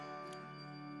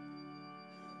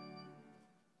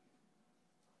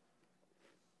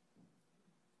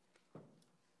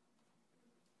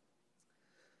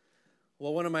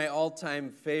Well, one of my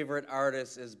all-time favorite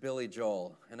artists is Billy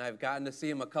Joel, and I've gotten to see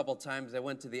him a couple times. I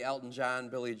went to the Elton John,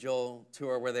 Billy Joel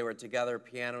tour where they were together,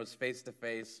 pianos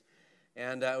face-to-face,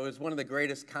 and it was one of the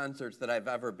greatest concerts that I've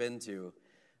ever been to.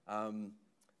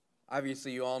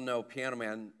 Obviously, you all know Piano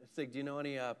Man. Sig, do you know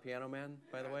any Piano Man,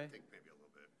 by the way? I think maybe a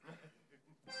little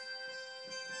bit.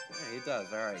 Yeah, he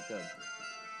does. All right, good.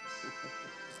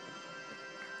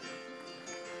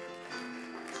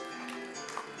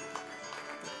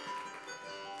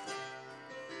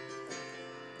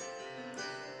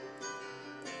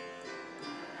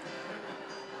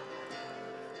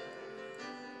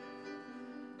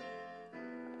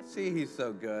 See, he's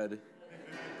so good.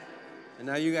 And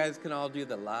now you guys can all do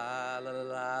the la, la, la,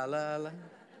 la, la, la.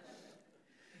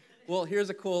 Well, here's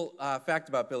a cool fact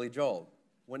about Billy Joel.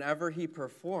 Whenever he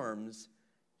performs,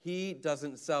 he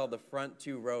doesn't sell the front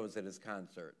 2 rows at his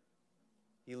concert.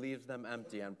 He leaves them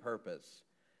empty on purpose.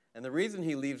 And the reason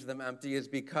he leaves them empty is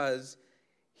because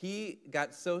he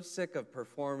got so sick of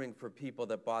performing for people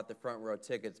that bought the front row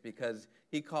tickets because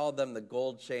he called them the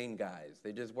gold chain guys.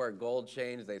 They just wear gold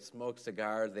chains, they smoke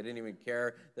cigars, they didn't even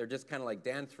care. They're just kind of like,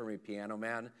 dance for me, Piano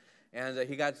Man. And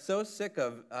he got so sick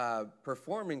of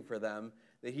performing for them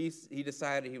that he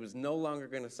decided he was no longer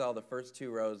going to sell the first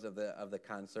 2 rows of the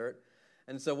concert.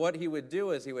 And so what he would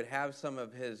do is he would have some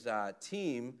of his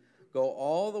team go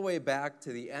all the way back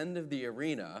to the end of the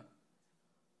arena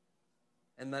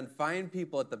and then find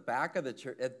people at the back of the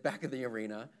church, at back of the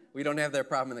arena. We don't have that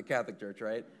problem in the Catholic Church,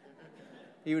 right?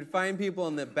 He would find people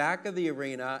in the back of the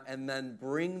arena and then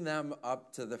bring them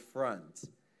up to the front.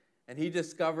 And he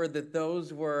discovered that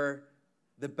those were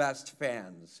the best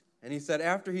fans. And he said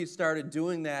after he started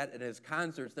doing that at his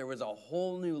concerts, there was a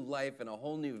whole new life and a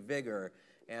whole new vigor.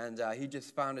 And he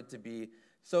just found it to be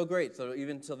so great. So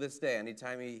even till this day,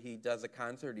 anytime he does a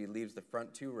concert, he leaves the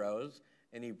front 2 rows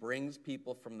and he brings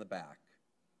people from the back.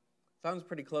 Sounds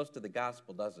pretty close to the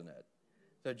gospel, doesn't it?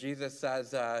 So Jesus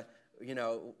says,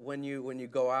 when you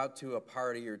go out to a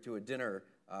party or to a dinner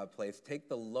place, take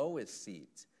the lowest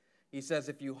seat. He says,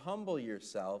 if you humble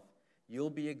yourself,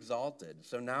 you'll be exalted.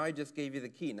 So now I just gave you the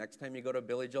key. Next time you go to a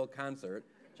Billy Joel concert,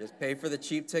 just pay for the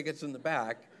cheap tickets in the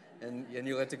back, and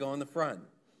you get to go in the front.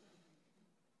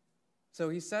 So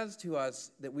he says to us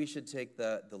that we should take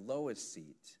the lowest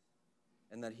seat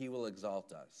and that he will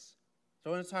exalt us. So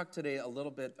I want to talk today a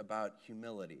little bit about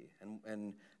humility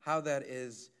and how that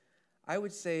is. I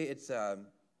would say it's a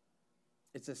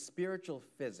spiritual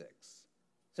physics.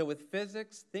 So with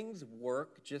physics, things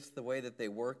work just the way that they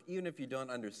work, even if you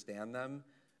don't understand them.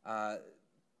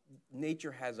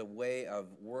 Nature has a way of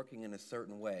working in a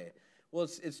certain way. Well,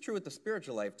 it's true with the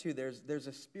spiritual life, too. There's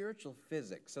a spiritual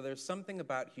physics. So there's something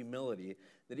about humility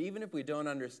that even if we don't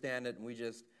understand it and we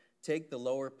just take the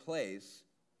lower place,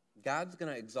 God's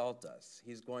going to exalt us.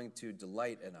 He's going to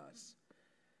delight in us.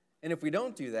 And if we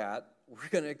don't do that, we're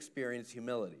going to experience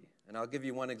humility. And I'll give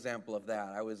you one example of that.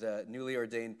 I was a newly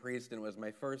ordained priest, and it was my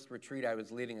first retreat. I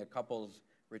was leading a couples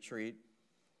retreat.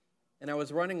 And I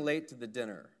was running late to the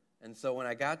dinner. And so when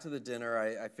I got to the dinner,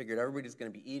 I figured everybody's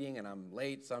going to be eating, and I'm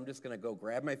late, so I'm just going to go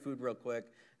grab my food real quick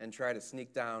and try to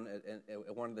sneak down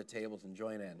at one of the tables and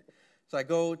join in. So I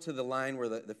go to the line where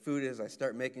the food is. I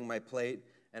start making my plate,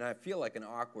 and I feel like an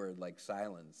awkward,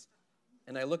 silence.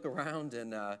 And I look around,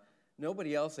 and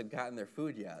nobody else had gotten their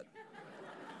food yet.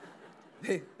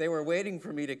 They were waiting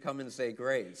for me to come and say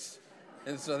grace.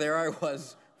 And so there I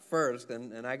was first,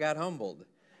 and I got humbled.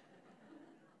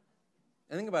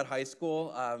 I think about high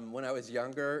school. When I was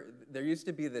younger, there used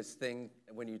to be this thing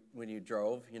when you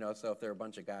drove, so if there were a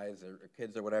bunch of guys or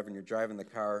kids or whatever, and you're driving the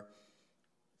car,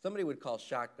 somebody would call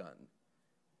shotgun.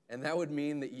 And that would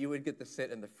mean that you would get to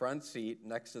sit in the front seat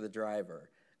next to the driver.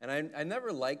 And I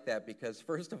never liked that because,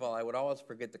 first of all, I would always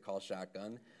forget to call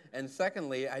shotgun. And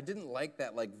secondly, I didn't like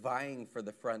that, vying for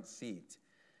the front seat.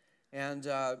 And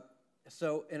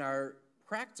so in our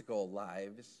practical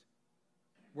lives,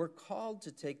 we're called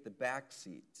to take the back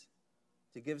seat,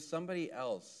 to give somebody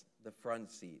else the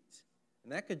front seat.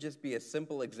 And that could just be a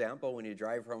simple example when you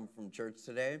drive home from church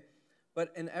today.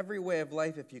 But in every way of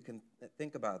life, if you can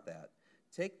think about that,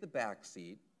 take the back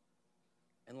seat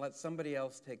and let somebody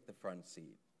else take the front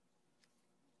seat.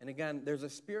 And again, there's a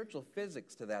spiritual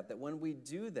physics to that when we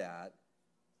do that,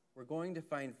 we're going to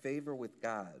find favor with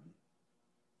God.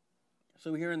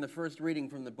 So here in the first reading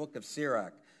from the book of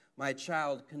Sirach, my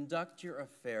child, conduct your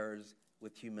affairs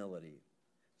with humility.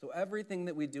 So everything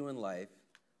that we do in life,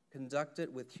 conduct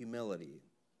it with humility.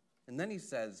 And then he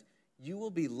says, you will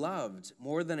be loved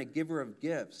more than a giver of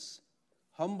gifts.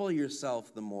 Humble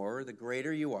yourself the more, the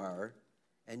greater you are,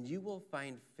 and you will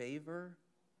find favor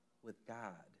with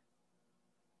God.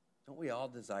 Don't we all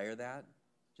desire that?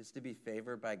 Just to be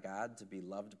favored by God, to be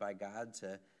loved by God,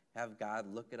 to have God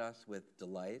look at us with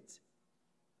delight.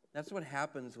 That's what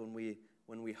happens when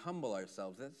we humble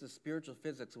ourselves. That's the spiritual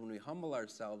physics. When we humble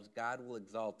ourselves, God will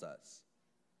exalt us.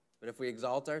 But if we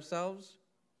exalt ourselves,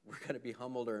 we're going to be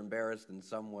humbled or embarrassed in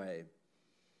some way.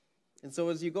 And so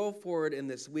as you go forward in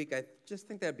this week, I just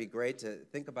think that'd be great to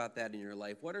think about that in your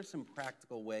life. What are some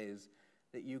practical ways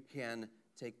that you can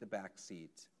take the back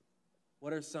seat?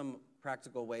 What are some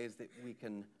practical ways that we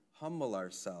can humble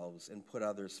ourselves and put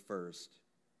others first?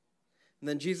 And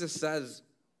then Jesus says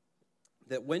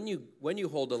that when you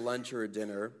hold a lunch or a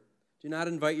dinner, do not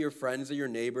invite your friends or your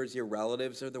neighbors, your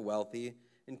relatives or the wealthy,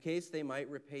 in case they might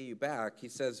repay you back. He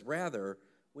says, rather,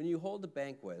 when you hold a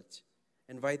banquet,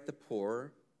 invite the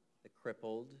poor, the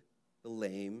crippled, the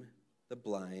lame, the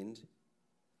blind.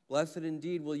 Blessed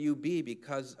indeed will you be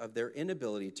because of their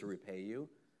inability to repay you,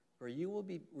 for you will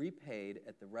be repaid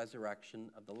at the resurrection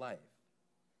of the life.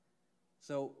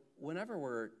 So whenever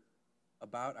we're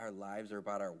about our lives or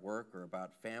about our work or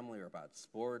about family or about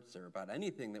sports or about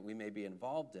anything that we may be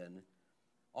involved in,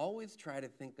 always try to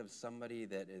think of somebody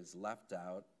that is left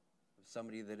out, of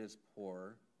somebody that is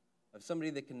poor, of somebody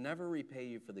that can never repay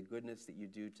you for the goodness that you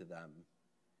do to them.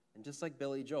 And just like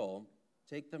Billy Joel,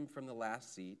 take them from the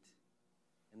last seat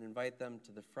and invite them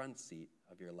to the front seat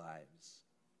of your lives.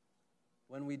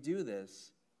 When we do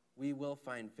this, we will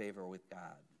find favor with God.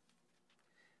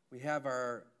 We have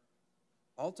our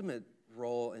ultimate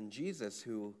role in Jesus,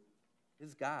 who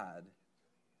is God,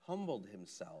 humbled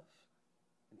himself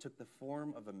and took the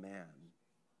form of a man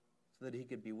so that he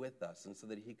could be with us and so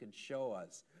that he could show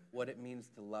us what it means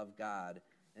to love God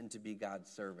and to be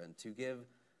God's servant, to give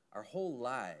our whole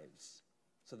lives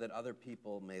so that other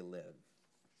people may live.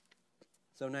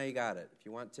 So now you got it. If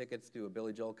you want tickets to a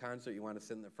Billy Joel concert, you want to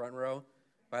sit in the front row,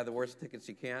 buy the worst tickets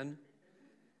you can.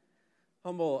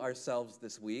 Humble ourselves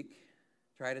this week.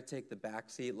 Try to take the back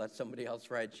seat, let somebody else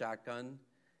ride shotgun,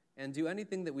 and do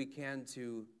anything that we can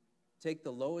to take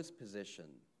the lowest position,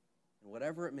 and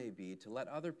whatever it may be, to let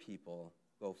other people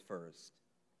go first.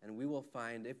 And we will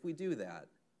find, if we do that,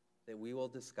 that we will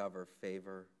discover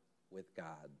favor with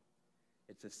God.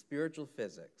 It's a spiritual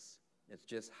physics. It's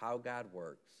just how God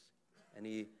works. And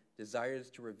he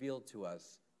desires to reveal to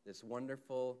us this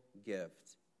wonderful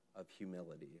gift of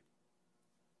humility.